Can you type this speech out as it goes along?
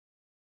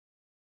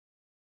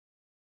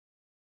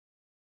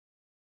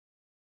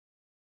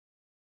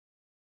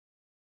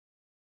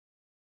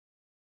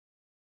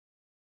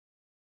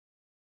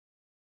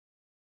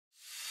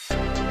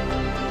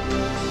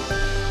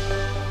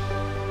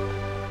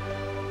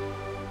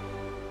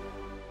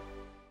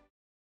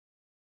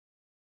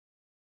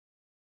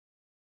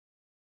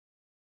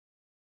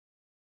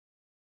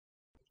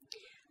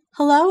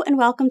Hello and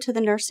welcome to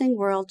the Nursing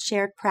World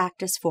Shared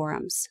Practice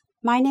Forums.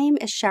 My name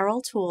is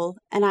Cheryl Toole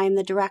and I am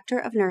the Director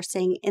of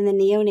Nursing in the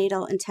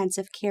Neonatal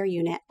Intensive Care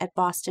Unit at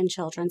Boston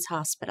Children's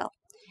Hospital.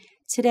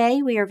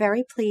 Today we are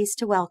very pleased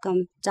to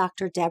welcome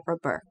Dr. Deborah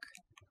Burke.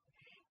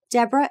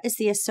 Deborah is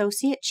the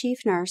Associate Chief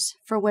Nurse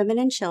for Women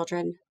and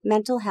Children,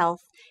 Mental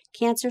Health,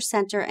 Cancer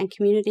Center and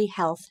Community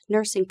Health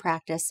Nursing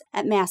Practice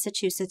at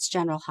Massachusetts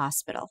General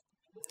Hospital.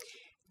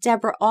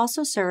 Deborah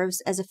also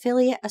serves as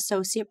Affiliate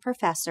Associate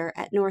Professor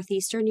at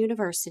Northeastern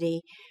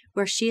University,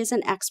 where she is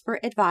an expert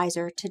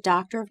advisor to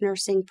Doctor of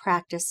Nursing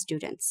practice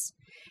students.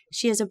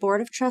 She is a Board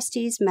of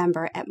Trustees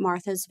member at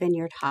Martha's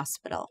Vineyard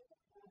Hospital.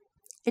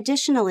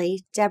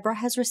 Additionally, Deborah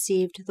has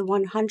received the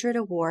 100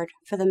 Award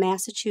for the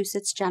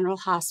Massachusetts General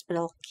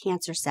Hospital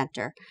Cancer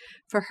Center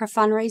for her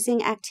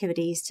fundraising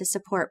activities to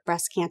support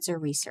breast cancer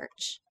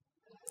research.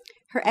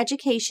 Her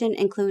education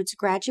includes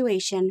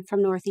graduation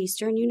from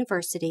Northeastern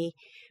University,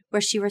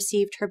 where she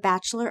received her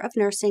Bachelor of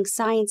Nursing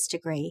Science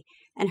degree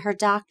and her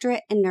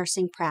doctorate in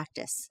nursing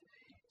practice.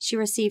 She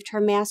received her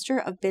Master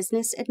of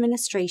Business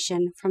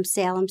Administration from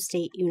Salem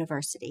State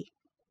University.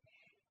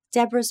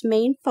 Deborah's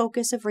main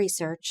focus of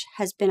research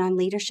has been on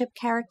leadership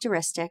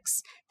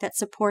characteristics that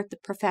support the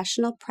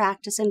professional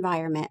practice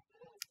environment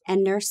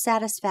and nurse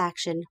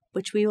satisfaction,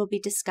 which we will be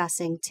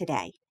discussing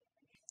today.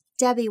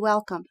 Debbie,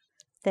 welcome.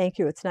 Thank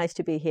you. It's nice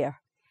to be here.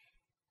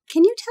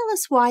 Can you tell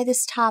us why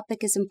this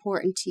topic is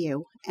important to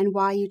you and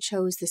why you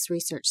chose this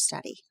research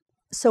study?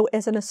 So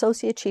as an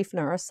associate chief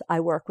nurse,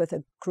 I work with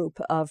a group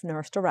of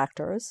nurse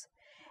directors,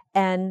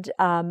 and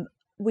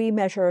we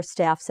measure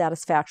staff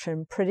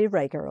satisfaction pretty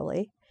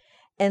regularly.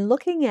 And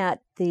looking at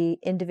the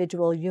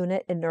individual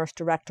unit and nurse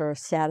director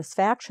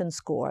satisfaction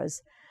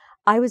scores,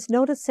 I was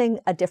noticing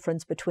a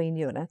difference between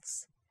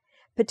units,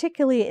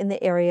 particularly in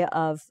the area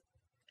of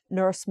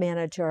nurse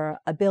manager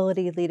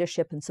ability,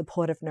 leadership, and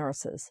supportive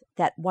nurses,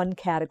 that one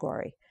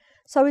category.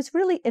 So I was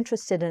really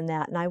interested in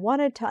that, and I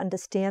wanted to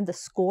understand the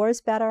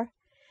scores better,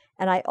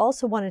 and I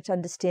also wanted to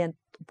understand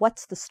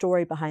what's the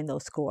story behind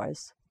those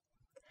scores.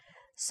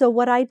 So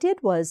what I did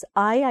was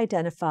I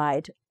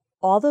identified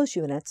all those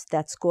units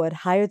that scored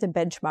higher than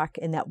benchmark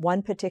in that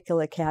one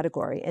particular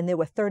category, and there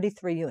were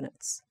 33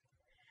 units.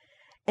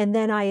 And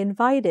then I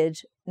invited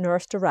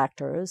nurse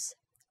directors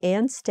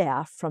and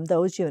staff from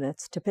those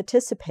units to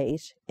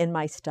participate in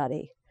my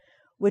study,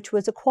 which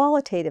was a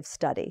qualitative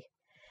study.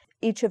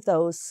 Each of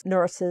those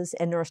nurses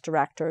and nurse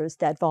directors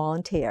that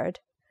volunteered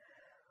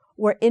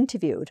were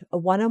interviewed, a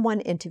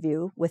one-on-one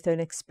interview with an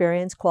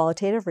experienced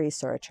qualitative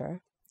researcher,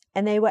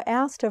 and they were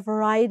asked a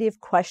variety of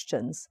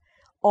questions,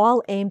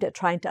 all aimed at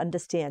trying to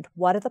understand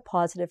what are the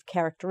positive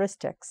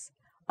characteristics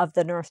of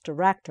the nurse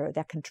director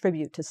that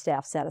contribute to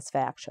staff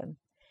satisfaction.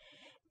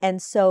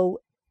 And so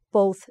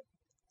both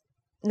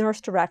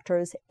nurse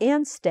directors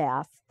and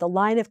staff, the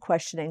line of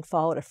questioning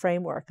followed a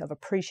framework of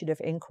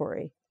appreciative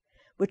inquiry,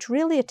 which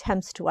really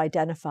attempts to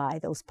identify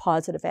those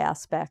positive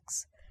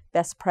aspects,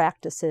 best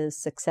practices,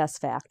 success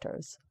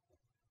factors.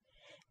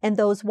 And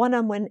those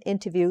one-on-one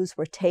interviews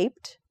were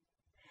taped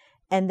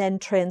and then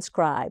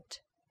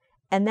transcribed.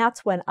 And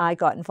that's when I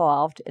got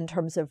involved in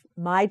terms of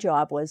my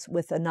job was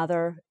with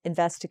another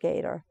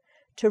investigator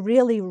to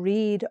really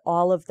read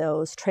all of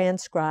those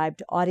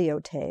transcribed audio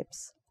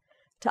tapes,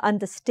 to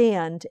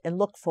understand and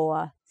look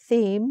for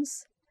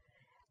themes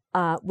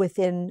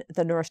within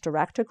the nurse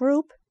director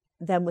group,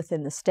 then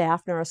within the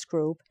staff nurse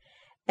group,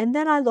 and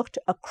then I looked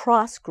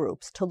across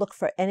groups to look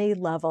for any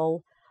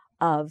level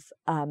of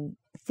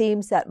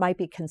themes that might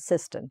be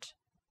consistent.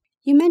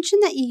 You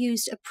mentioned that you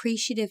used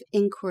appreciative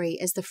inquiry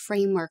as the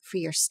framework for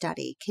your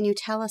study. Can you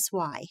tell us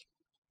why?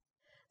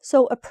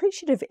 So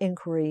appreciative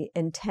inquiry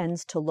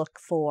intends to look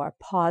for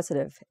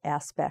positive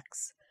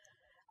aspects,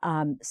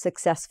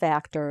 success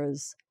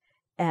factors,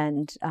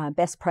 and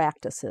best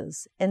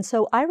practices. And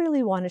so I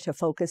really wanted to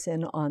focus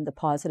in on the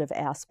positive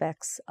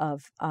aspects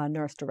of a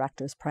nurse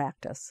director's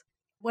practice.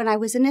 When I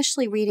was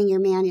initially reading your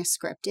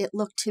manuscript, it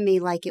looked to me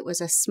like it was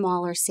a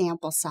smaller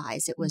sample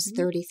size. It was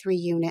 33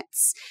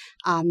 units,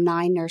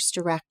 9 nurse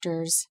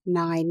directors,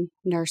 9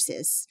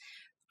 nurses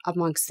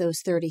amongst those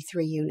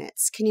 33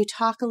 units. Can you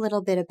talk a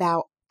little bit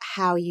about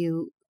how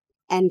you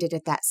ended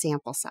at that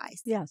sample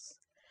size? Yes.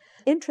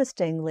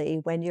 Interestingly,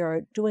 when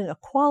you're doing a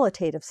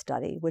qualitative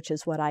study, which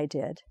is what I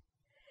did,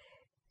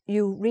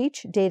 you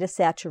reach data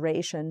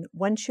saturation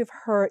once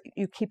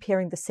you keep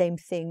hearing the same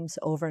themes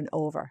over and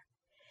over.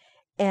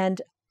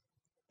 And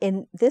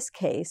in this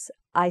case,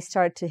 I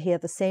started to hear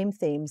the same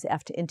themes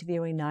after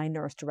interviewing 9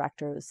 nurse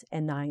directors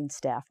and 9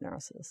 staff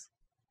nurses.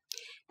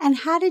 And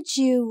how did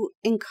you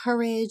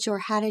encourage, or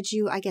how did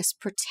you,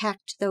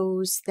 protect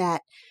those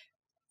that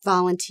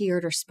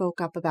volunteered or spoke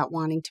up about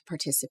wanting to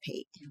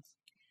participate?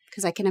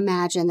 Because I can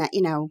imagine that,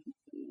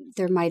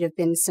 there might have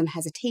been some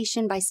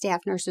hesitation by staff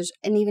nurses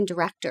and even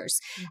directors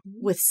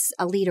with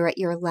a leader at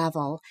your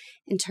level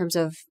in terms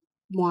of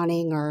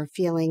wanting or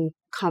feeling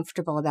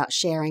comfortable about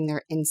sharing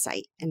their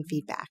insight and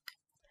feedback.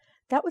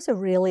 That was a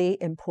really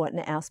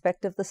important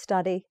aspect of the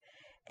study.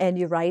 And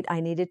you're right, I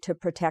needed to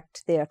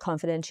protect their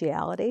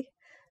confidentiality.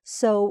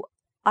 So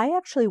I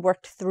actually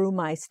worked through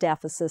my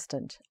staff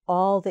assistant.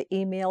 All the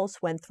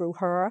emails went through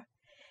her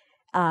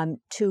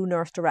to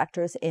nurse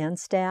directors and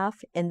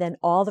staff, and then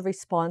all the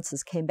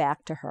responses came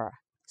back to her.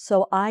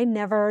 So I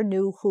never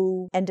knew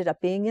who ended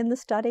up being in the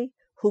study,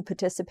 who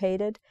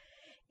participated,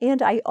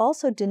 and I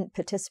also didn't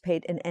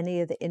participate in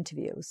any of the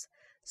interviews.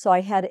 So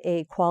I had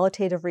a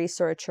qualitative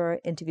researcher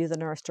interview the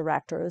nurse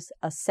directors,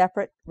 a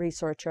separate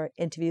researcher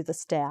interview the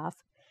staff,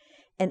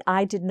 and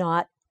I did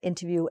not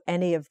interview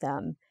any of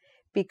them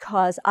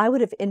because I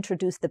would have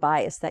introduced the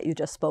bias that you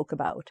just spoke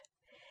about.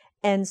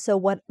 And so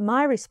what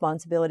my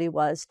responsibility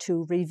was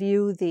to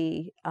review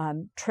the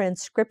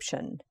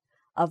transcription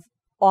of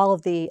all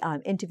of the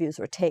interviews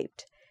were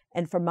taped.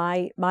 And for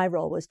my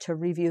role was to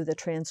review the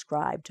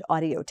transcribed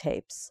audio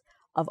tapes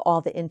of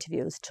all the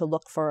interviews to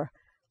look for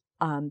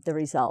the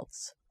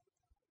results.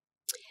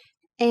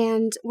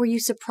 And were you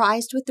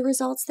surprised with the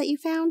results that you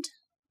found?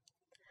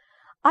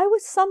 I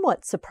was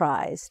somewhat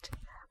surprised.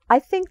 I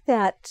think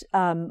that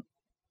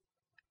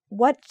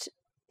what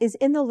is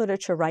in the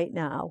literature right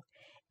now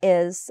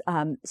is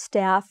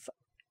staff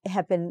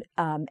have been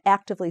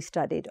actively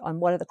studied on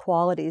what are the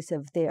qualities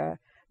of their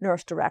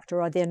nurse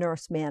director or their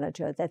nurse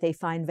manager that they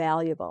find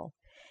valuable.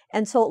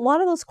 And so a lot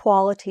of those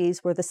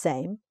qualities were the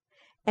same.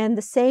 And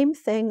the same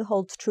thing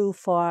holds true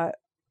for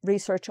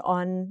research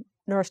on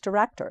nurse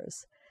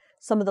directors.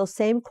 Some of those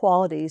same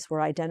qualities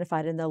were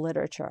identified in the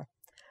literature.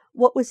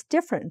 What was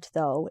different,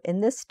 though,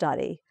 in this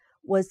study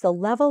was the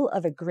level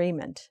of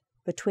agreement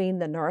between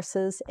the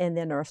nurses and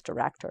their nurse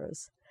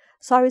directors.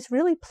 So I was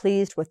really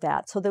pleased with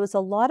that. So there was a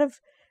lot of,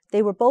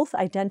 they were both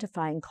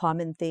identifying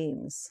common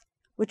themes,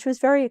 which was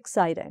very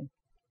exciting.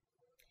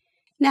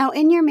 Now,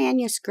 in your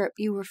manuscript,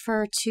 you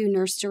refer to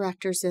nurse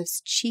directors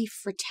as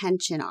chief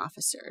retention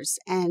officers,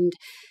 and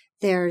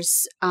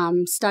there's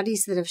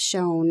studies that have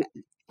shown,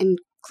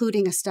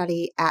 including a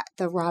study at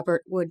the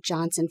Robert Wood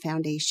Johnson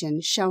Foundation,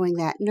 showing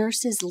that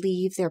nurses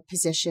leave their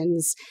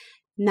positions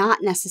not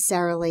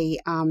necessarily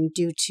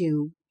due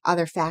to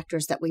other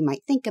factors that we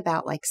might think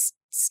about, like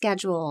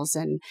schedules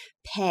and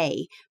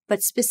pay,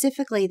 but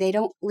specifically they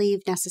don't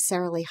leave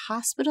necessarily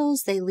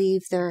hospitals, they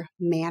leave their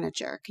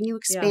manager. Can you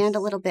expand a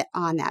little bit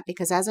on that?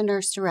 Because as a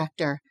nurse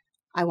director,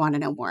 I want to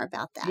know more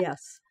about that.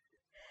 Yes.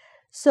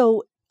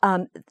 So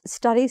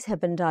studies have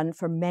been done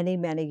for many,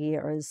 many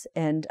years,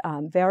 and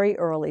very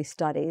early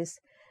studies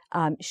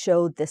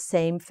showed the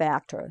same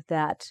factor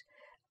that,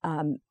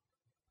 and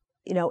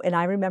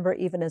I remember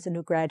even as a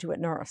new graduate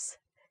nurse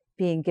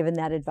being given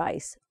that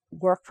advice,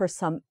 work for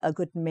a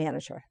good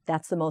manager.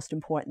 That's the most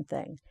important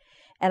thing.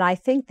 And I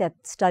think that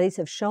studies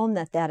have shown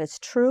that that is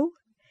true,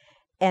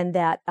 and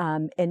that,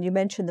 and you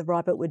mentioned the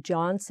Robert Wood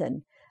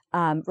Johnson.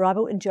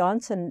 Robert Wood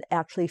Johnson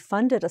actually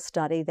funded a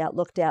study that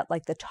looked at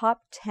like the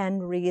top 10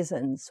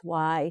 reasons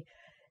why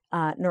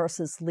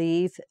nurses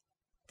leave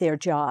their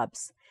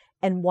jobs.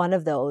 And one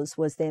of those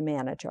was their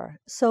manager.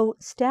 So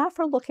staff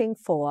are looking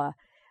for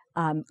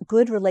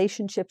good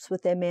relationships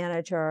with their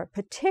manager,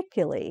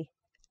 particularly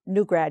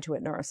new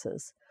graduate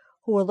nurses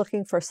who are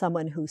looking for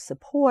someone who's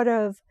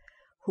supportive,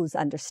 who's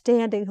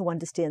understanding, who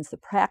understands the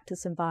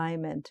practice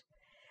environment.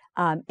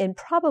 And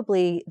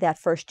probably that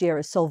first year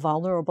is so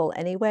vulnerable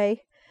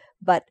anyway,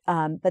 but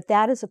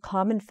that is a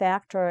common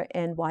factor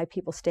in why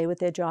people stay with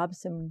their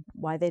jobs and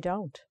why they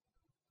don't.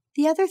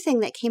 The other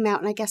thing that came out,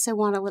 and I guess I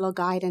want a little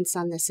guidance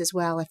on this as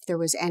well, if there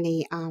was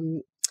any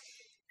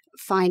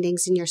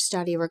findings in your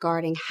study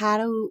regarding how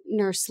do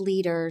nurse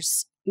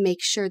leaders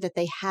make sure that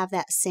they have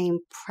that same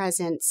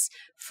presence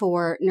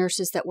for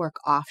nurses that work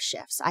off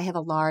shifts. I have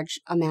a large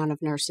amount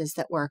of nurses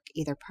that work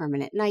either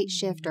permanent night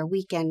shift or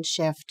weekend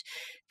shift.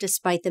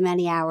 Despite the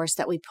many hours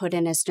that we put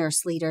in as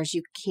nurse leaders,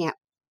 you can't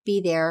be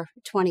there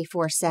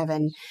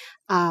 24/7.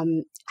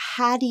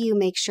 How do you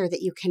make sure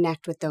that you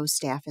connect with those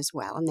staff as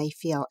well and they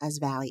feel as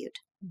valued?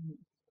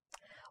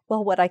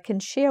 Well, what I can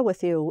share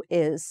with you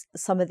is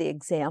some of the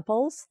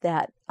examples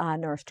that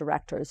nurse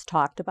directors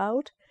talked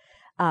about.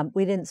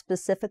 We didn't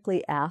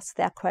specifically ask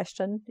that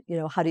question,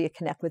 how do you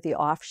connect with the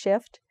off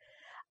shift?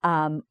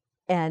 But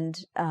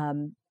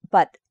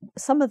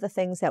some of the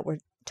things that were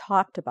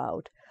talked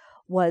about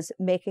was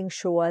making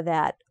sure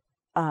that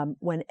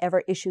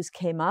whenever issues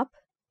came up,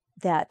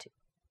 that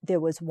there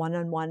was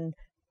one-on-one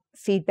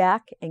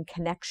feedback and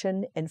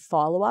connection and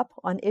follow-up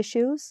on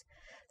issues.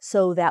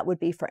 So that would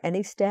be for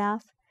any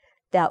staff.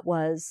 That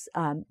was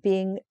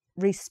being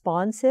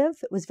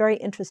responsive. It was very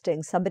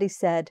interesting. Somebody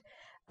said,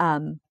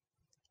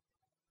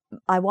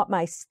 I want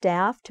my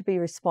staff to be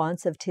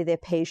responsive to their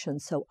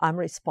patients, so I'm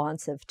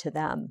responsive to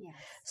them. Yes.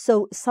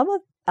 So some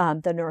of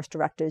the nurse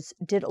directors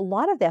did a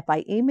lot of that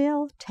by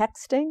email,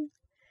 texting,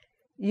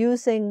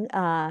 using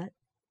a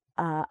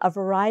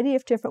variety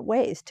of different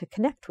ways to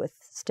connect with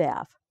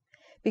staff.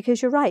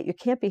 Because you're right, you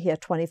can't be here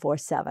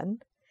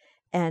 24/7,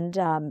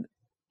 and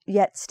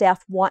yet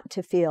staff want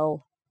to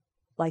feel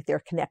like they're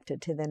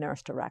connected to their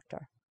nurse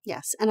director.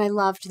 Yes, and I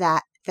loved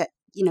that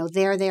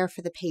they're there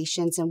for the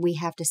patients and we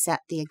have to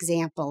set the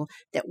example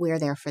that we're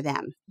there for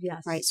them.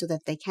 Yes. Right. So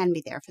that they can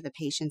be there for the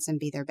patients and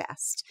be their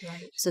best.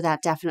 Right. So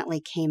that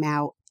definitely came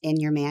out in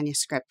your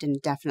manuscript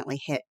and definitely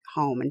hit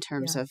home in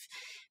terms of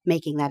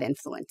making that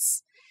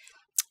influence.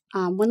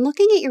 When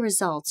looking at your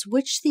results,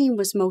 which theme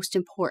was most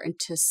important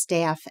to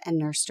staff and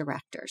nurse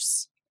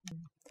directors?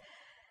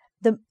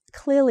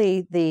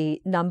 Clearly,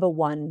 the number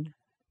one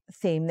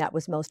theme that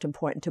was most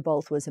important to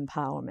both was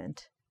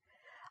empowerment.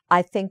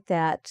 I think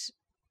that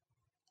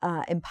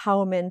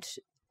empowerment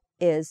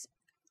is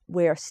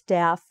where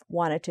staff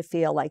wanted to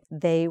feel like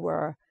they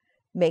were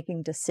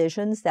making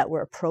decisions that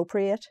were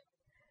appropriate,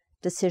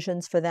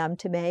 decisions for them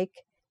to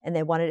make, and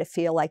they wanted to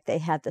feel like they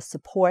had the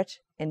support,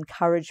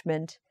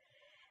 encouragement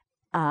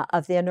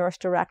of their nurse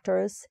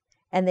directors.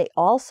 And they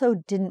also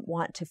didn't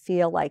want to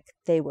feel like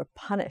they were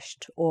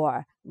punished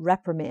or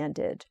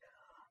reprimanded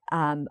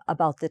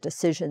about the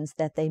decisions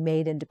that they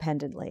made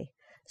independently.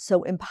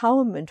 So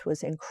empowerment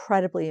was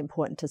incredibly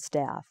important to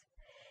staff.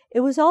 It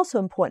was also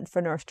important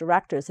for nurse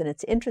directors, and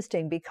it's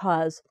interesting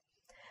because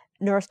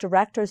nurse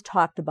directors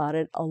talked about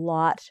it a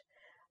lot,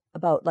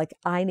 about like,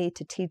 I need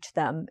to teach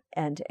them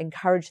and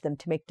encourage them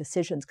to make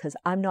decisions because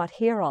I'm not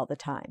here all the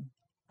time.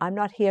 I'm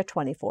not here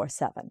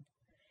 24/7.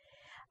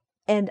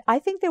 And I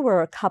think there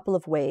were a couple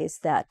of ways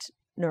that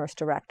nurse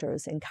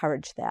directors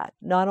encouraged that.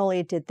 Not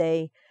only did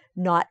they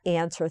not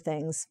answer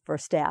things for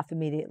staff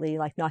immediately,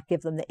 like not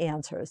give them the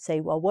answers,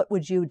 say, well, what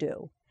would you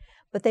do?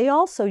 But they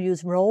also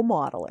use role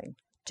modeling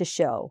to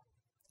show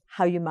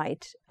how you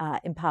might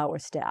empower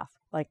staff.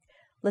 Like,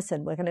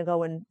 listen, we're going to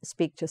go and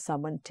speak to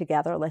someone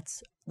together.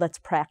 Let's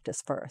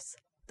practice first.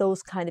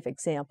 Those kind of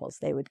examples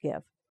they would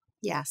give.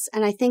 Yes,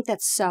 and I think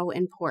that's so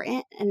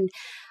important. And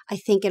I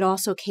think it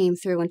also came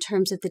through in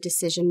terms of the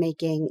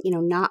decision-making,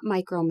 not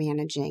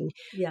micromanaging.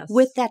 Yes.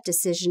 With that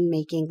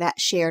decision-making,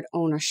 that shared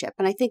ownership.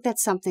 And I think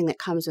that's something that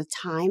comes with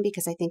time,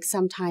 because I think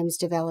sometimes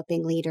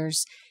developing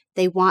leaders,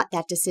 they want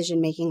that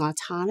decision-making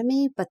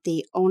autonomy, but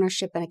the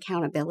ownership and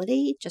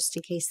accountability, just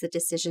in case the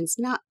decision's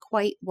not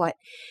quite what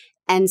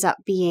ends up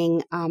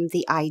being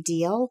the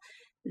ideal,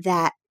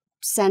 that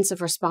sense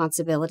of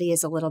responsibility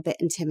is a little bit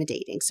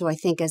intimidating. So I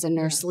think as a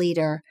nurse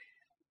leader,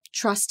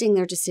 trusting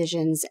their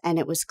decisions, and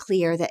it was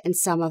clear that in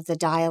some of the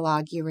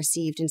dialogue you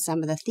received and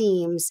some of the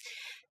themes,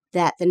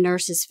 that the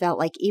nurses felt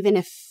like even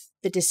if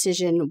the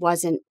decision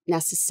wasn't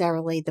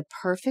necessarily the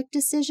perfect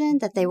decision,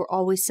 that they were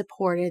always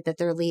supported, that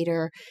their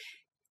leader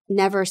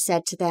never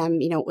said to them,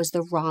 it was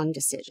the wrong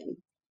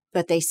decision.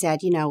 But they said,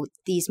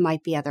 these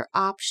might be other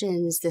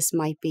options. This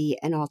might be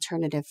an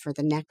alternative for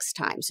the next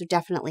time. So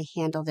definitely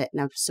handled it in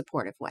a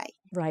supportive way.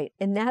 Right.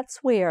 And that's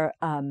where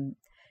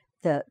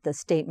the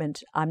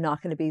statement, I'm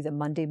not going to be the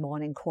Monday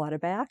morning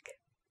quarterback,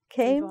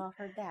 came. We've all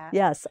heard that.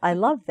 Yes, I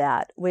love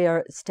that,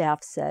 where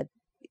staff said,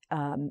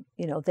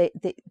 they,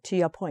 to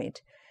your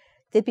point,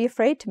 they'd be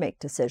afraid to make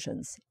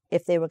decisions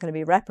if they were going to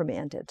be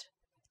reprimanded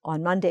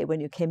on Monday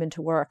when you came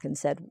into work and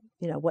said,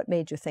 what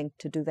made you think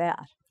to do that?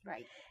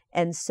 Right.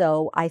 And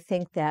so I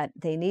think that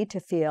they need to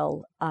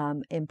feel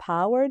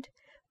empowered,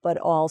 but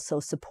also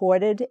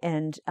supported.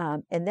 And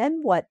then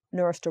what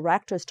nurse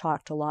directors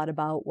talked a lot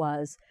about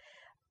was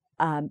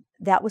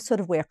that was sort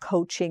of where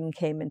coaching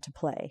came into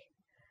play.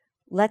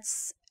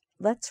 Let's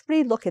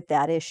relook at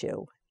that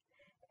issue,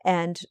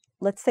 and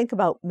let's think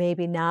about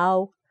maybe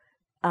now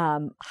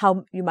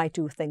how you might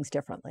do things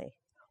differently,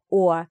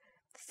 or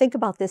think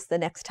about this the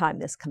next time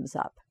this comes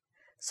up.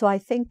 So I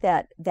think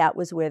that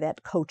was where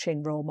that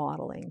coaching role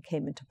modeling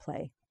came into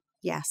play.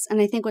 Yes.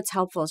 And I think what's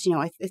helpful is,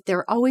 if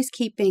they're always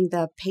keeping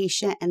the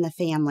patient and the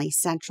family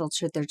central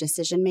to their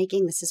decision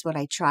making, this is what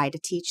I try to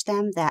teach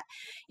them, that,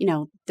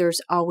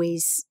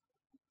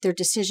 their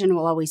decision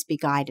will always be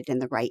guided in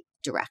the right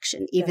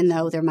direction, even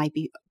though there might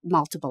be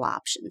multiple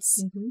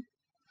options. Mm-hmm.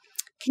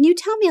 Can you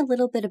tell me a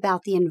little bit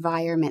about the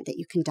environment that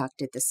you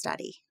conducted the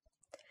study?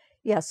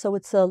 Yeah, so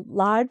it's a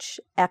large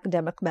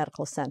academic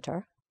medical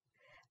center,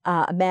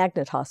 a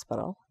magnet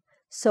hospital.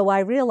 So I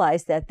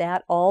realized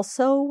that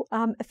also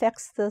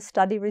affects the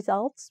study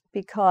results,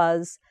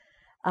 because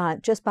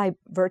just by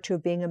virtue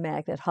of being a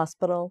magnet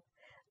hospital,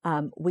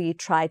 we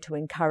try to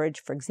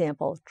encourage, for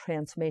example,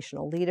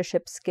 transformational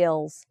leadership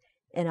skills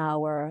in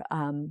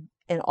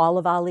all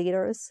of our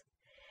leaders.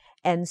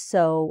 And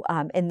so,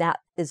 and that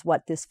is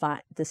what this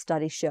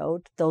study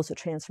showed. Those are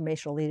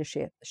transformational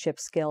leadership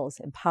skills: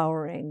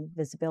 empowering,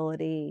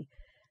 visibility,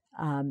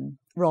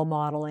 role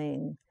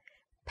modeling,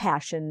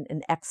 passion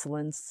and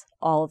excellence,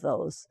 all of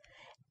those.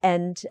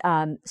 And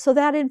so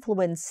that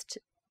influenced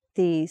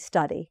the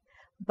study.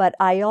 But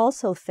I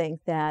also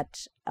think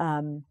that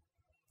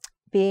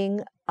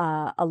being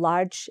a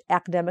large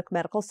academic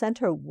medical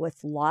center with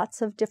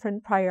lots of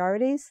different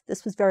priorities,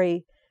 this was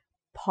very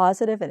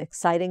positive and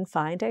exciting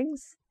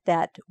findings,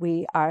 that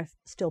we are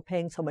still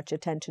paying so much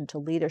attention to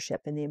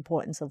leadership and the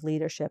importance of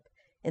leadership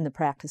in the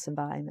practice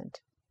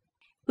environment.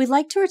 We'd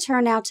like to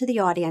return now to the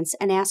audience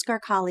and ask our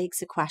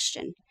colleagues a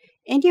question.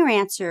 In your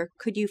answer,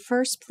 could you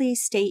first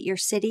please state your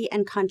city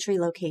and country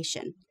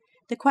location?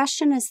 The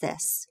question is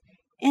this: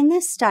 In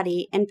this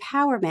study,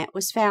 empowerment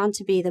was found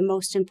to be the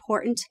most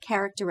important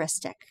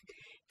characteristic.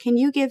 Can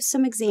you give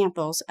some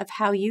examples of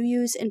how you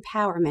use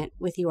empowerment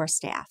with your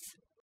staff?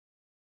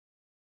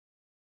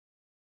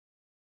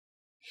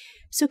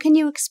 So can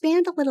you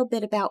expand a little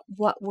bit about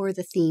what were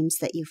the themes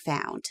that you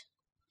found?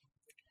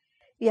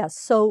 Yes,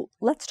 so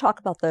let's talk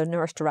about the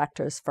nurse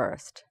directors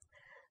first.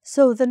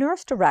 So the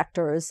nurse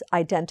directors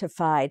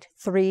identified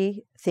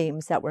 3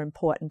 themes that were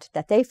important,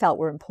 that they felt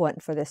were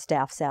important for their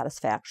staff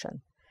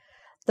satisfaction.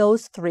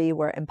 Those 3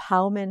 were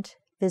empowerment,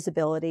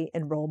 visibility,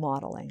 and role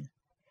modeling.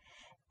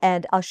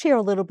 And I'll share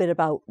a little bit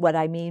about what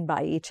I mean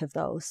by each of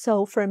those.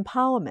 So for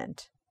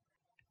empowerment,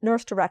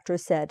 nurse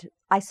directors said,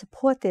 I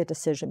support their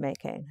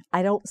decision-making.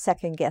 I don't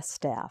second-guess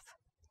staff.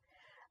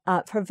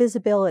 For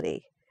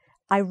visibility,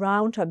 I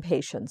round on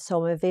patients,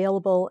 so I'm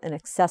available and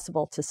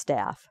accessible to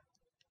staff.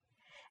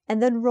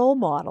 And then role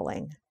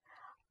modeling.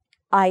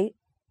 I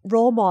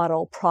role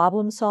model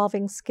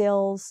problem-solving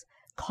skills,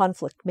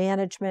 conflict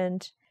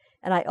management,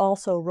 and I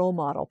also role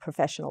model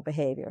professional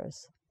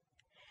behaviors.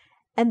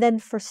 And then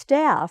for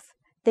staff,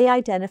 they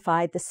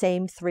identified the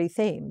same 3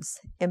 themes: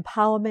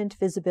 empowerment,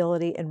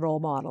 visibility, and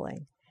role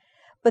modeling.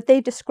 But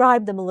they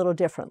described them a little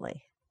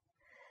differently.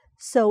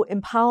 So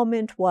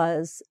empowerment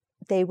was,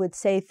 they would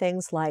say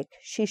things like,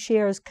 she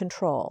shares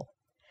control.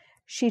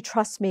 She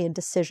trusts me in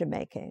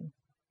decision-making.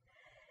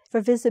 For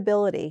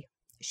visibility,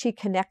 she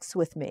connects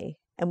with me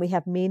and we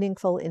have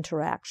meaningful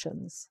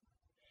interactions.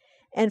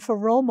 And for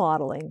role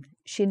modeling,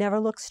 she never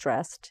looks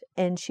stressed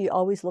and she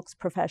always looks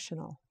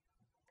professional.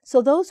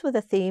 So those were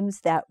the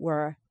themes that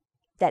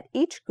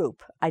each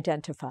group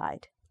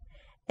identified.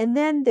 And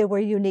then there were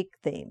unique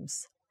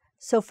themes.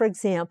 So for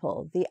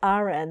example, the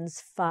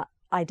RNs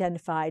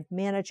identified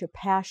manager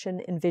passion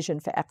and vision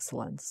for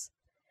excellence.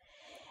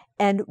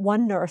 And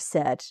one nurse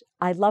said,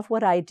 I love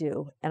what I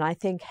do, and I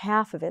think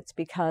half of it's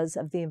because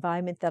of the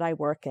environment that I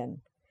work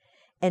in.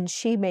 And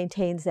she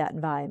maintains that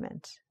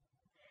environment.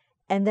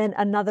 And then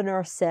another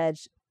nurse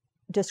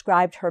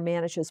described her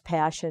manager's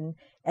passion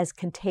as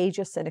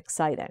contagious and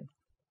exciting.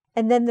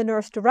 And then the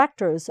nurse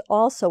directors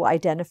also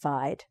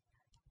identified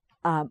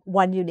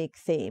one unique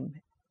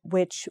theme,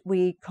 which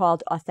we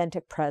called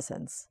authentic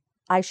presence.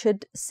 I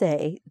should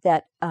say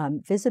that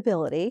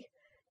visibility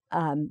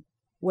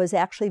was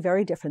actually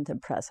very different than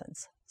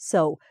presence.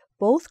 So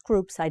both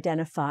groups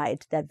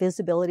identified that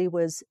visibility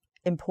was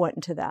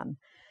important to them.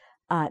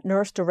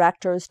 Nurse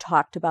directors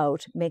talked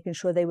about making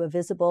sure they were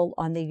visible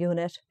on the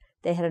unit.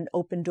 They had an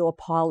open door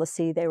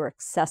policy. They were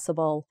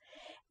accessible,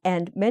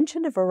 and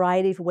mentioned a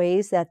variety of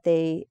ways that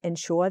they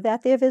ensure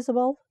that they're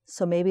visible.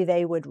 So maybe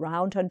they would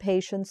round on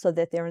patients so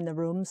that they're in the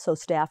room so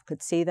staff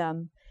could see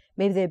them.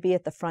 Maybe they'd be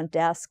at the front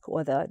desk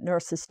or the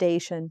nurse's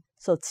station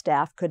so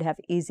staff could have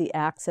easy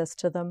access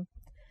to them.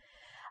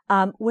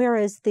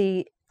 Whereas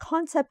the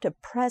concept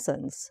of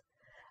presence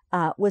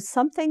was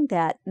something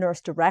that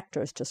nurse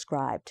directors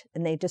described,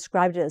 and they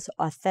described it as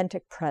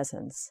authentic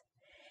presence.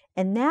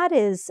 And that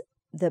is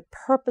the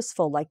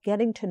purposeful, like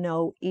getting to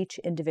know each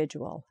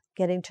individual,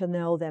 getting to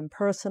know them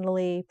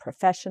personally,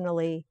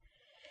 professionally,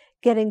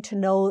 getting to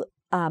know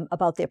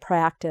about their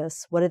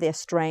practice, what are their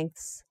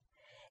strengths.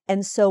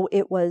 And so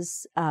it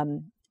was,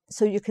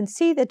 so you can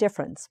see the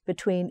difference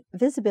between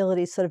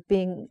visibility sort of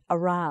being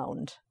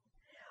around,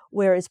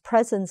 whereas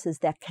presence is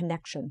that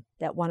connection,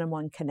 that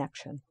one-on-one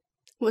connection.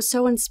 It was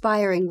so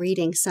inspiring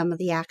reading some of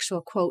the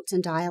actual quotes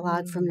and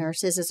dialogue from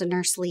nurses. As a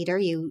nurse leader,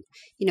 you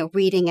know,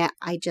 reading it,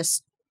 I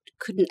just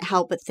couldn't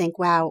help but think,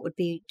 wow, it would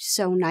be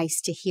so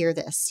nice to hear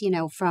this, you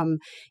know, from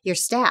your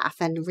staff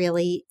and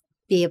really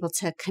be able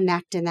to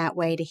connect in that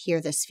way to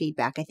hear this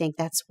feedback. I think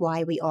that's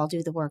why we all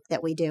do the work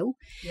that we do,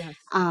 Yes.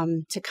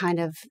 To kind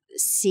of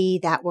see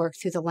that work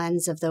through the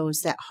lens of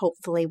those that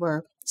hopefully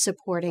we're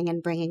supporting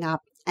and bringing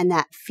up, and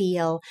that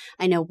feel.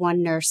 I know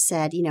one nurse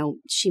said, you know,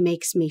 she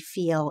makes me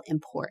feel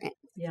important.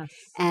 Yes.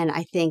 And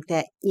I think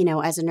that, you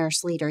know, as a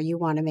nurse leader, you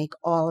want to make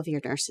all of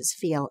your nurses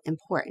feel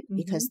important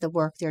because the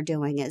work they're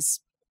doing is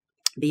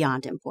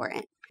beyond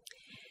important.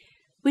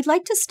 We'd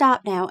like to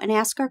stop now and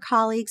ask our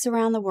colleagues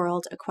around the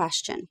world a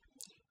question.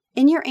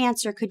 In your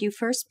answer, could you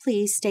first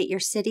please state your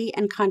city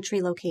and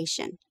country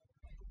location?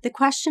 The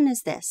question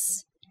is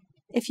this: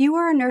 if you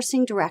were a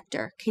nursing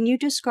director, can you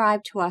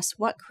describe to us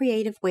what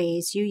creative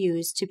ways you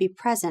use to be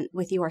present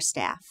with your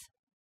staff?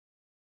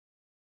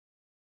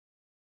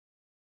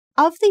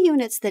 Of the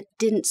units that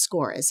didn't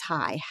score as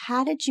high,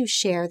 how did you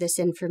share this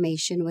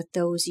information with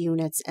those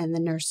units and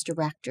the nurse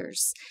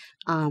directors?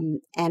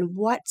 And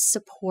what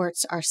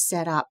supports are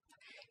set up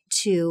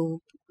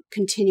to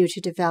continue to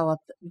develop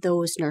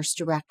those nurse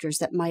directors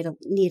that might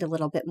need a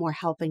little bit more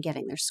help in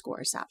getting their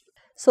scores up?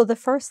 So the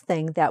first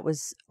thing that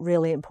was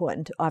really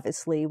important,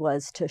 obviously,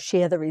 was to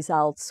share the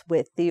results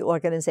with the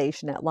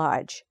organization at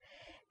large,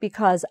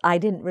 because I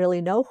didn't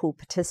really know who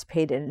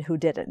participated and who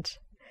didn't.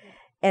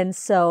 And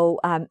so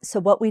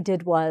what we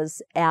did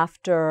was,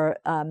 after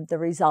the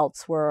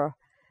results were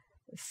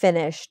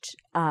finished,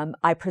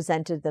 I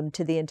presented them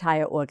to the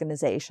entire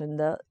organization,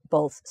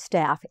 both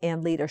staff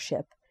and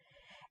leadership.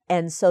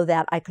 And so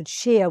that I could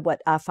share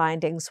what our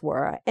findings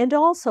were. And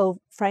also,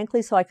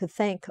 frankly, so I could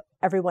thank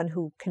everyone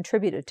who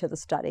contributed to the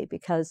study,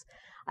 because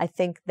I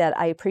think that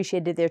I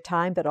appreciated their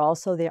time, but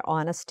also their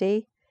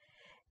honesty.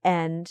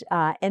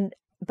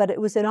 But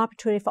it was an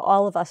opportunity for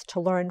all of us to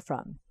learn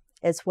from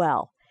as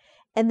well.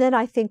 And then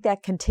I think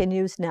that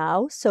continues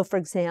now. So, for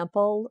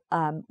example,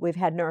 we've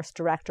had nurse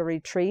director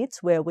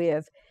retreats where we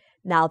have,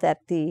 now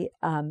that the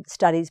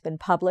study's been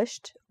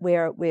published,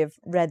 where we've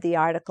read the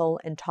article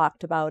and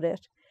talked about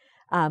it.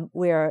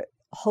 We're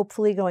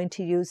hopefully going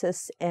to use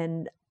this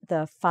in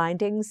the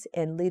findings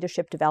in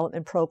leadership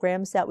development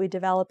programs that we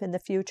develop in the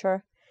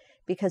future,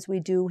 because we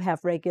do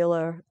have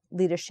regular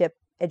leadership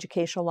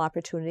educational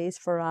opportunities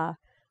for our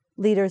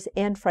leaders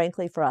and,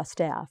 frankly, for our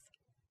staff.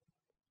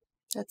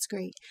 That's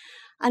great.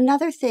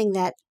 Another thing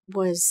that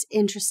was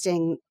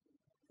interesting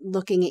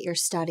looking at your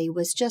study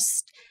was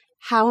just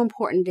how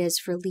important it is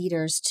for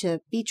leaders to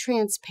be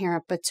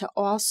transparent, but to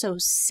also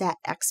set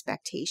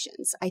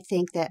expectations. I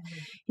think that,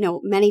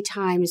 many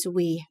times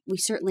we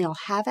certainly all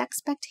have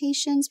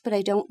expectations, but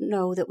I don't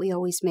know that we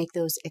always make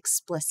those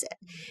explicit.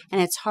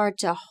 And it's hard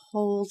to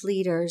hold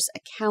leaders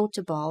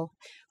accountable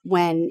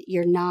when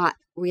you're not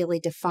really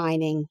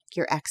defining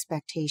your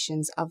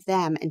expectations of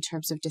them in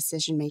terms of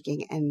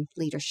decision-making and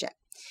leadership.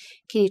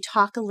 Can you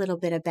talk a little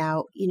bit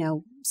about,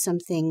 some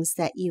things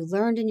that you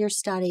learned in your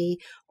study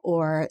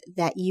or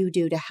that you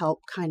do to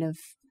help kind of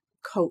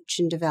coach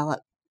and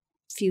develop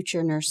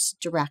future nurse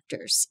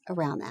directors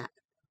around that?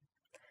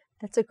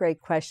 That's a great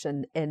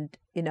question. And,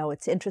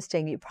 it's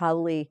interesting. You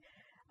probably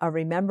are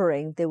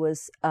remembering there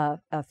was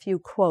a few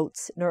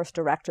quotes nurse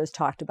directors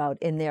talked about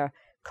in their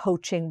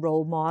coaching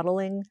role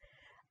modeling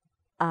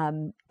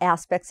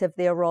aspects of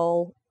their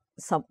role.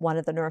 One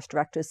of the nurse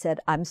directors said,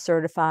 "I'm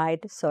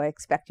certified, so I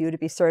expect you to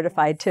be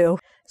certified too."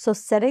 So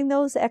setting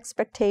those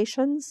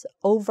expectations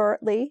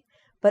overtly,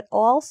 but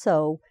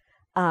also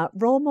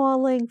role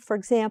modeling. For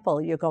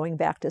example, you're going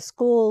back to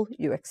school,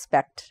 you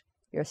expect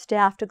your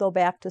staff to go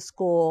back to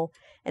school,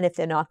 and if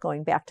they're not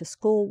going back to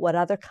school, what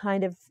other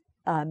kind of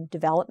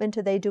development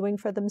are they doing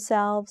for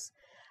themselves?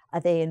 Are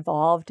they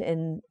involved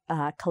in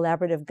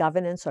collaborative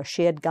governance or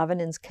shared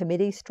governance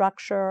committee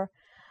structure?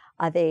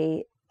 Are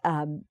they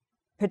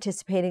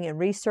participating in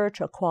research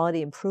or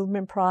quality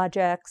improvement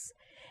projects?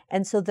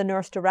 And so the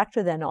nurse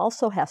director then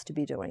also has to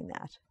be doing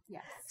that.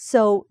 Yes.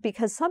 So,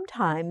 because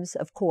sometimes,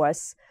 of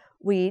course,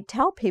 we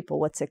tell people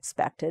what's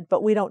expected,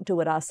 but we don't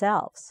do it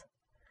ourselves.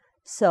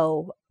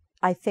 So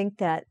I think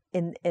that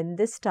in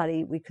this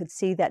study, we could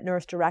see that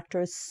nurse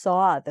directors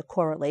saw the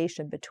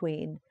correlation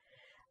between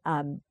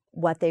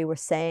what they were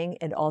saying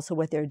and also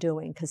what they're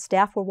doing, because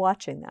staff were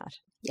watching that.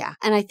 Yeah,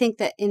 and I think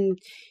that in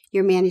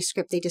your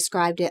manuscript, they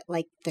described it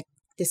like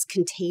this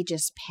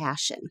contagious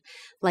passion,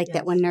 like Yes.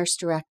 that when nurse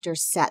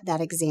directors set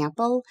that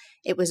example,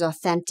 it was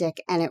authentic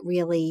and it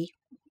really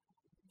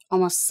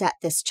almost set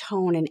this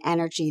tone and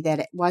energy that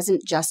it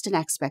wasn't just an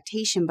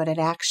expectation, but it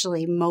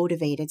actually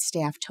motivated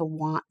staff to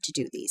want to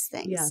do these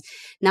things. Yes.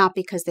 Not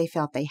because they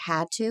felt they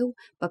had to,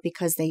 but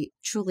because they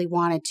truly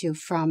wanted to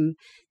from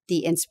the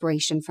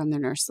inspiration from their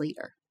nurse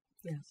leader.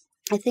 Yes.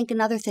 I think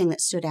another thing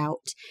that stood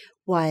out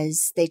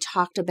was they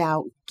talked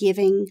about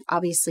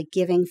obviously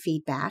giving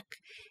feedback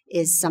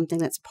is something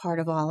that's part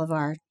of all of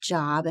our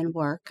job and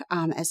work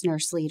as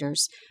nurse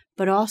leaders,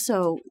 but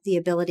also the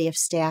ability of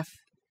staff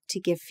to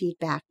give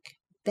feedback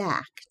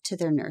back to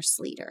their nurse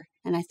leader.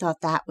 And I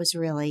thought that was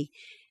really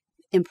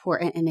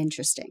important and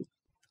interesting.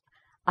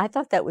 I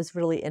thought that was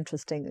really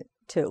interesting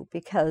too,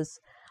 because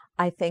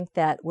I think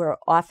that we're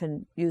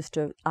often used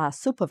to our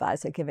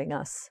supervisor giving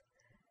us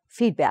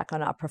feedback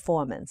on our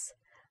performance.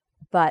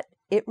 But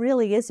it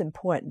really is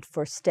important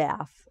for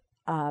staff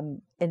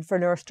and for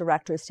nurse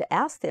directors to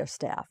ask their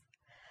staff,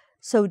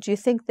 so do you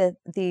think that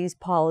these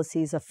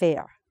policies are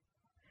fair?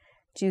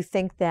 Do you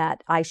think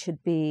that I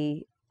should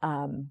be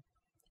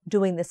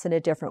doing this in a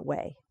different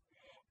way?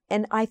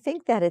 And I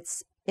think that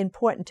it's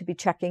important to be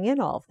checking in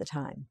all of the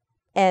time.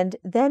 And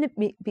then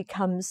it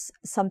becomes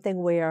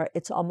something where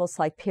it's almost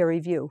like peer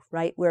review,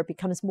 right? Where it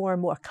becomes more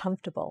and more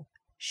comfortable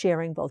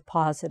sharing both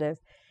positive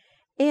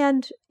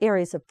and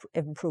areas of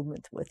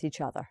improvement with each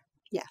other.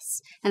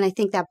 Yes. And I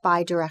think that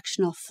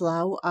bi-directional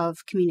flow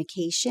of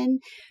communication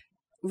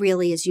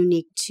really is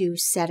unique to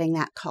setting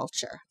that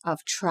culture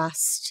of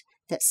trust,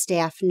 that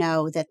staff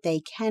know that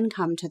they can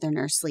come to their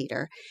nurse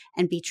leader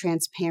and be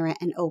transparent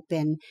and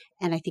open.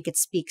 And I think it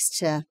speaks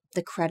to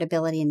the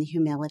credibility and the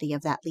humility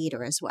of that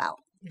leader as well.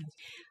 Yes.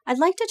 I'd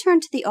like to turn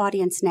to the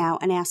audience now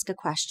and ask a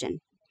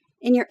question.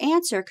 In your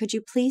answer, could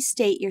you please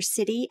state your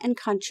city and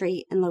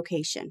country and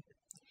location?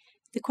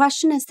 The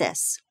question is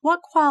this: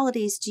 what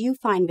qualities do you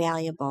find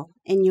valuable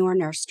in your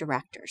nurse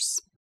directors?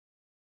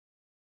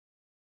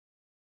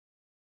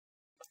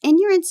 In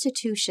your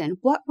institution,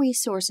 what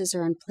resources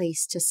are in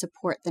place to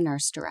support the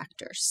nurse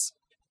directors?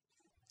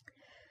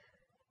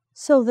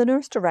 So the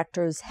nurse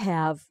directors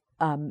have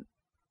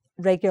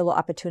regular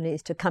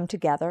opportunities to come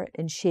together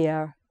and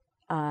share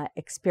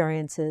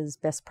experiences,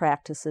 best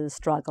practices,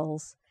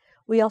 struggles.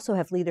 We also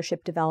have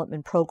leadership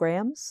development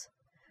programs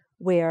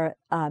where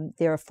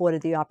they're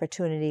afforded the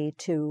opportunity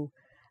to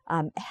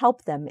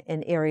help them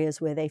in areas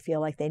where they feel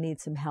like they need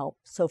some help.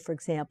 So, for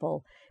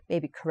example,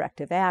 maybe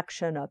corrective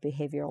action or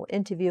behavioral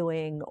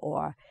interviewing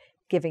or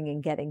giving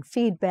and getting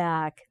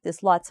feedback.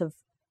 There's lots of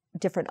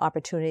different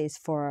opportunities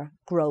for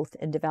growth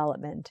and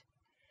development.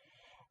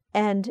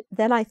 And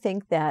then I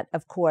think that,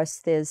 of course,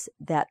 there's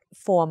that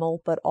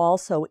formal but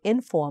also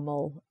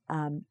informal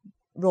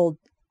role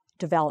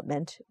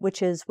development,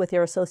 which is with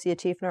your associate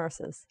chief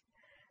nurses.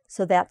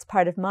 So that's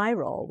part of my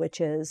role,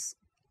 which is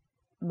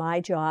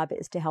my job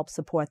is to help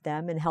support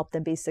them and help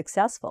them be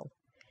successful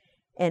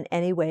in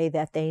any way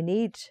that they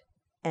need.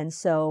 And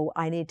so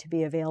I need to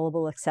be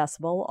available,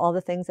 accessible, all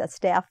the things that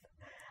staff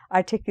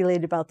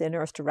articulate about their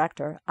nurse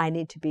director, I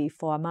need to be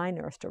for my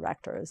nurse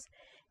directors.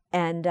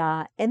 And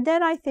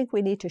then I think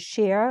we need to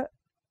share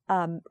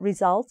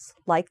results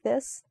like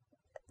this,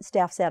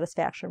 staff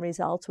satisfaction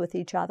results with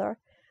each other.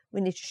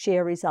 We need to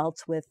share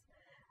results with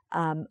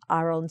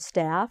our own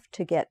staff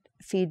to get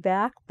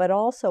feedback, but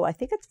also I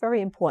think it's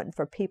very important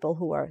for people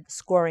who are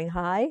scoring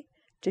high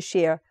to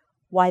share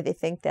why they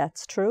think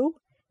that's true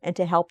and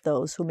to help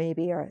those who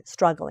maybe are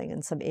struggling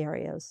in some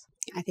areas.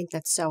 I think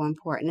that's so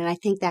important. And I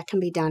think that can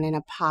be done in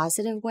a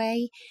positive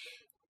way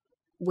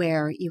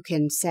where you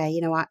can say,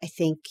 I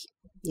think,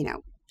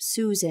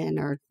 Susan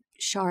or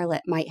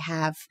Charlotte might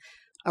have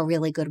a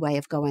really good way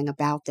of going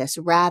about this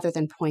rather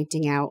than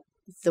pointing out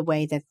the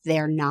way that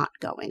they're not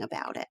going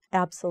about it.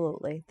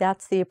 Absolutely.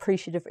 That's the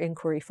appreciative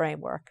inquiry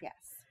framework. Yes,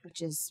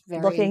 which is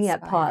very looking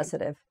inspiring. At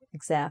positive.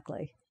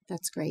 Exactly.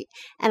 That's great.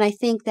 And I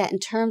think that in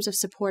terms of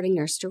supporting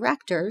nurse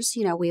directors,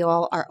 we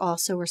all are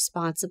also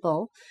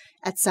responsible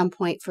at some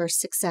point for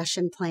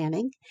succession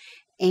planning.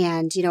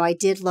 And, I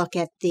did look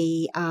at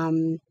the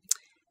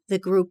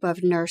group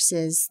of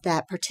nurses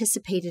that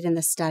participated in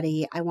the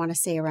study. I want to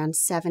say around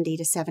 70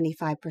 to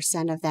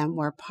 75% of them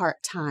were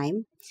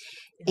part-time.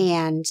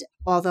 And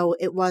although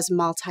it was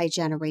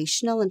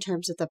multi-generational in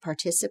terms of the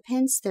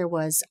participants, there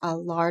was a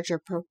larger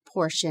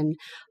proportion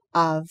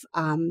of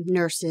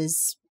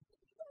nurses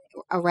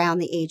around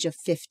the age of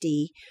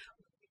 50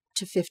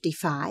 to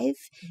 55.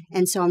 Mm-hmm.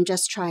 And so I'm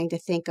just trying to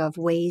think of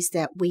ways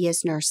that we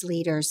as nurse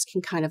leaders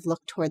can kind of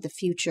look toward the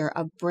future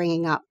of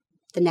bringing up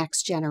the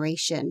next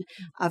generation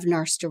of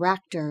nurse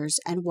directors,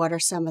 and what are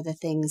some of the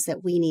things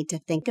that we need to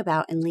think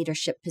about in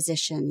leadership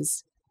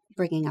positions,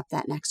 bringing up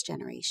that next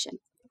generation.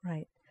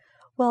 Right.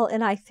 Well,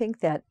 and I think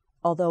that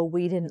although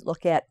we didn't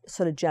look at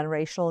sort of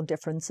generational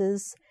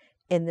differences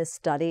in this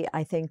study,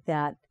 I think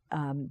that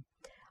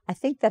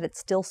it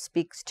still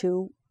speaks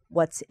to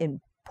what's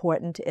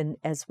important. And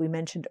as we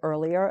mentioned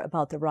earlier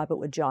about the Robert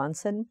Wood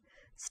Johnson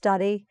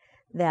study,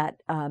 that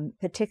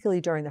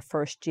particularly during the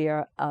first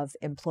year of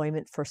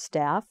employment for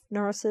staff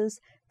nurses,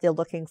 they're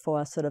looking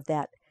for sort of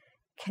that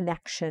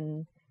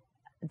connection,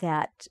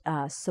 that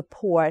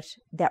support,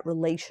 that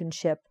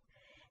relationship.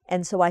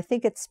 And so I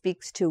think it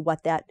speaks to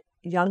what that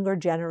younger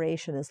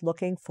generation is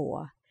looking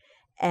for.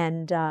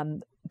 And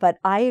but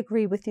I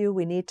agree with you.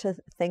 We need to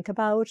think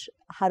about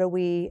how do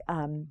we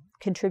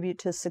contribute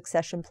to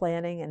succession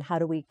planning, and how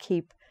do we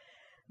keep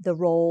the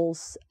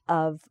roles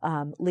of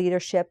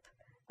leadership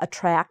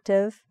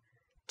attractive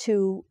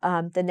to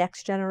the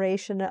next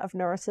generation of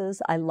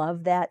nurses. I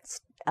love that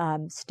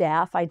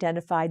staff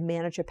identified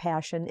manager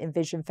passion and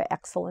vision for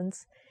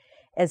excellence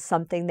as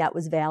something that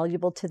was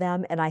valuable to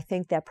them. And I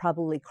think that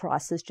probably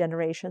crosses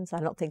generations. I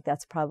don't think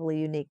that's probably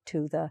unique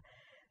to the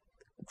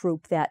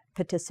group that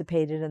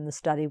participated in the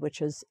study,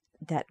 which is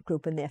that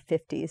group in their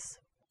 50s.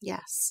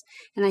 Yes.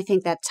 And I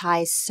think that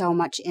ties so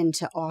much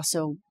into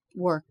also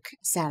work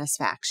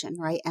satisfaction,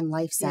 right? And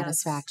life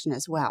satisfaction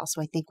as well.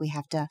 So I think we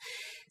have to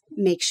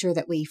make sure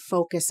that we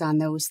focus on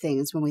those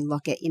things when we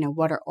look at,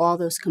 what are all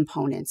those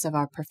components of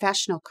our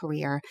professional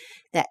career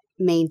that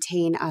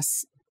maintain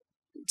us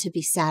to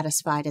be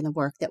satisfied in the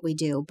work that we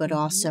do, but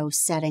also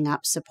setting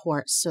up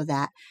support so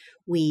that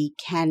we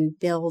can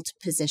build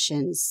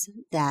positions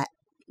that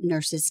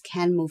nurses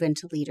can move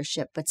into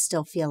leadership, but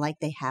still feel like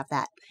they have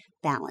that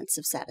balance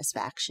of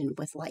satisfaction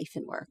with life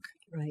and work.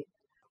 Right.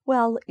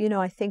 Well,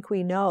 I think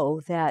we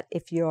know that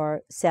if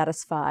you're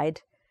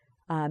satisfied,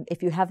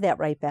 if you have that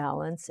right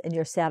balance and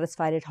you're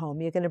satisfied at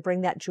home, you're going to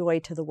bring that joy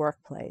to the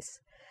workplace.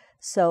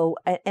 So,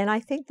 and I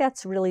think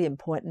that's a really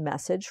important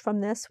message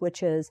from this,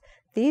 which is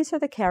these are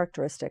the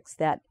characteristics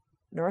that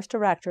nurse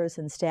directors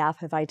and staff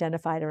have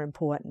identified are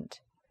important.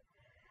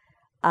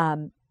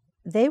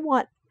 They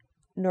want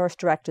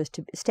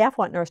staff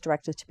want nurse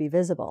directors to be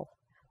visible,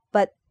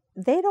 but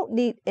they don't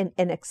need and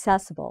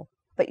accessible,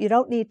 but you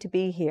don't need to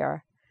be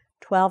here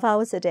 12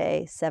 hours a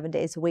day, 7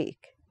 days a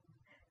week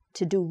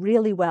to do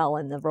really well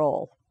in the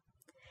role.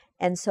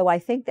 And so I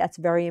think that's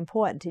very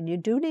important, and you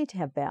do need to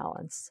have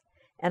balance.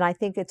 And I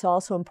think it's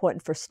also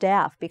important for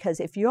staff, because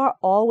if you're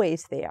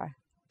always there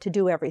to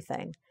do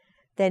everything,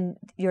 then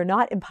you're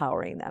not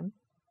empowering them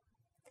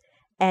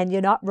and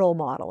you're not role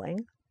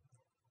modeling.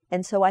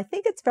 And so I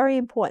think it's very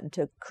important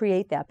to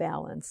create that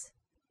balance.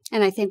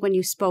 And I think when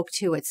you spoke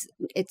to its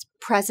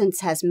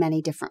presence has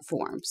many different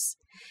forms.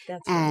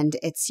 That's And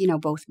it's,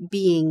 both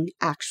being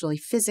actually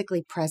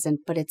physically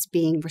present, but it's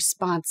being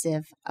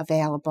responsive,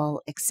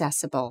 available,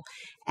 accessible.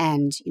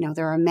 And,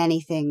 there are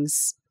many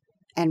things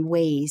and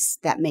ways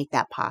that make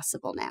that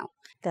possible now.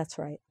 That's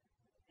right.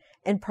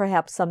 And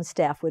perhaps some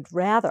staff would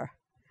rather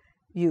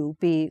you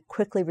be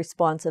quickly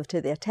responsive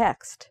to their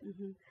text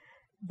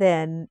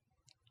than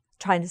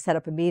trying to set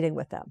up a meeting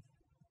with them.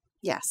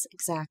 Yes,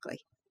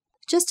 exactly.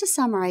 Just to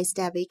summarize,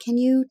 Debbie, can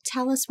you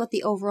tell us what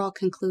the overall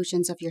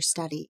conclusions of your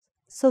study?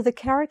 So the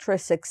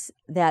characteristics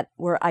that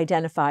were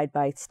identified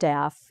by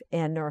staff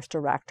and nurse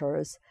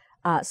directors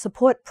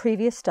support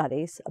previous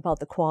studies about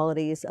the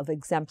qualities of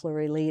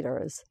exemplary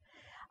leaders.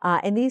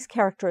 And these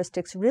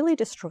characteristics really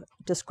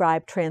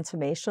describe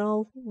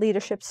transformational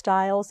leadership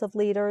styles of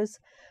leaders,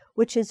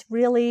 which is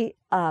really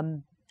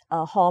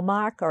a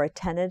hallmark or a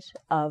tenet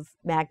of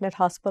magnet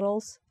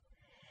hospitals.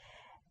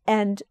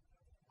 And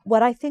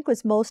what I think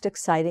was most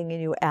exciting,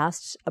 and you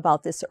asked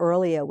about this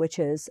earlier, which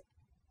is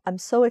I'm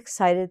so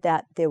excited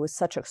that there was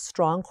such a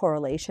strong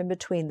correlation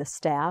between the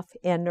staff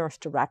and nurse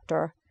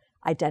director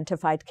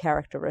identified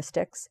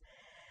characteristics.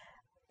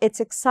 It's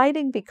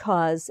exciting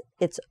because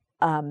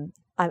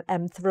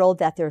I'm thrilled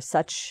that there's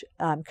such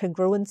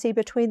congruency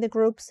between the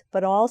groups,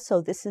 but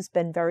also this has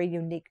been very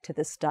unique to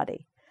this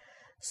study.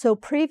 So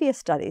previous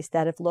studies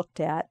that have looked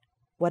at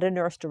what a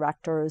nurse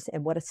directors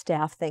and what a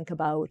staff think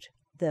about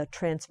the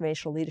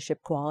transformational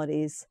leadership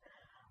qualities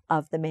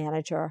of the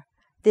manager,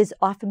 there's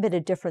often been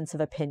a difference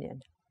of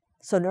opinion.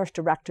 So nurse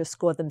directors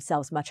score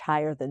themselves much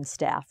higher than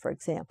staff, for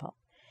example.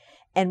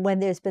 And when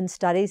there's been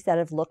studies that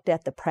have looked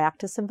at the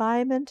practice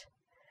environment,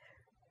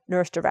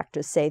 nurse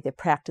directors say the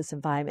practice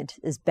environment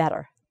is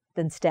better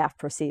than staff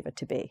perceive it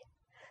to be.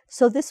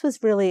 So this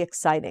was really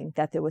exciting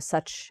that there was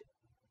such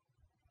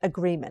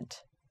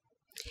agreement.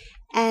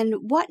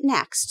 And what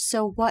next?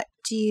 So what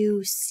do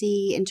you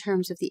see in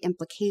terms of the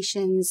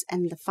implications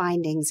and the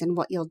findings and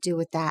what you'll do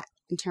with that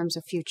in terms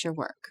of future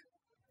work?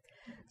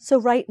 So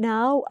right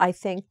now, I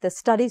think the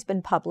study's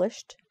been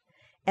published.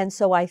 And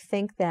so I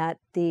think that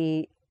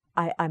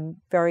I'm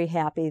very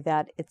happy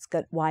that it's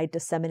got wide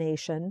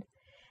dissemination.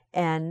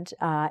 And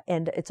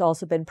it's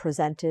also been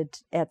presented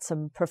at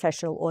some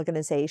professional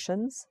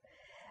organizations.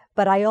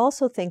 But I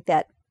also think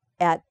that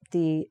at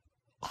the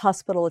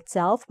hospital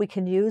itself, we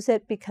can use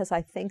it because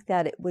I think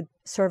that it would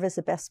serve as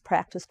a best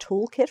practice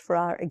toolkit for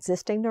our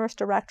existing nurse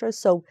directors.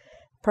 So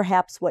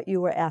perhaps what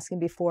you were asking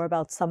before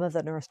about some of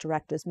the nurse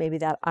directors, maybe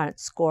that aren't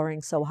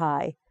scoring so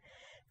high.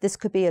 This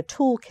could be a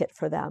toolkit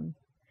for them.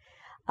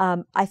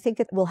 I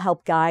think it will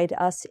help guide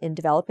us in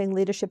developing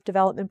leadership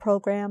development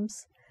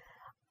programs.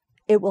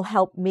 It will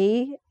help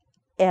me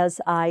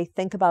as I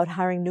think about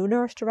hiring new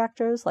nurse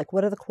directors, like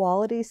what are the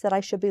qualities that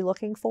I should be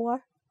looking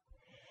for?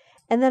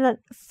 And then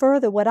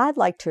further, what I'd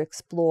like to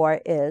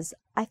explore is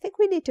I think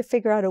we need to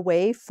figure out a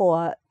way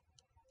for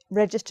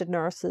registered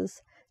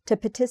nurses to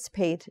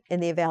participate in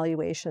the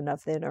evaluation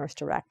of their nurse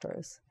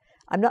directors.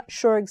 I'm not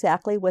sure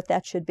exactly what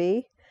that should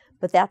be,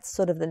 but that's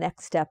sort of the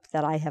next step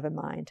that I have in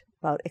mind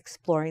about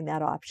exploring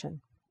that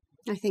option.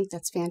 I think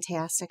that's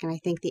fantastic, and I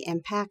think the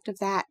impact of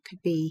that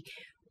could be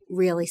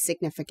really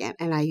significant.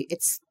 And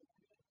it's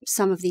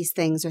some of these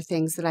things are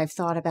things that I've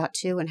thought about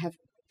too and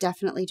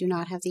definitely do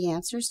not have the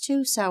answers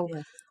to. So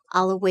yes.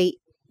 I'll await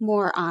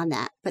more on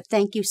that. But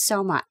thank you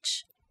so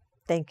much.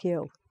 Thank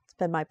you. It's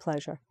been my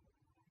pleasure.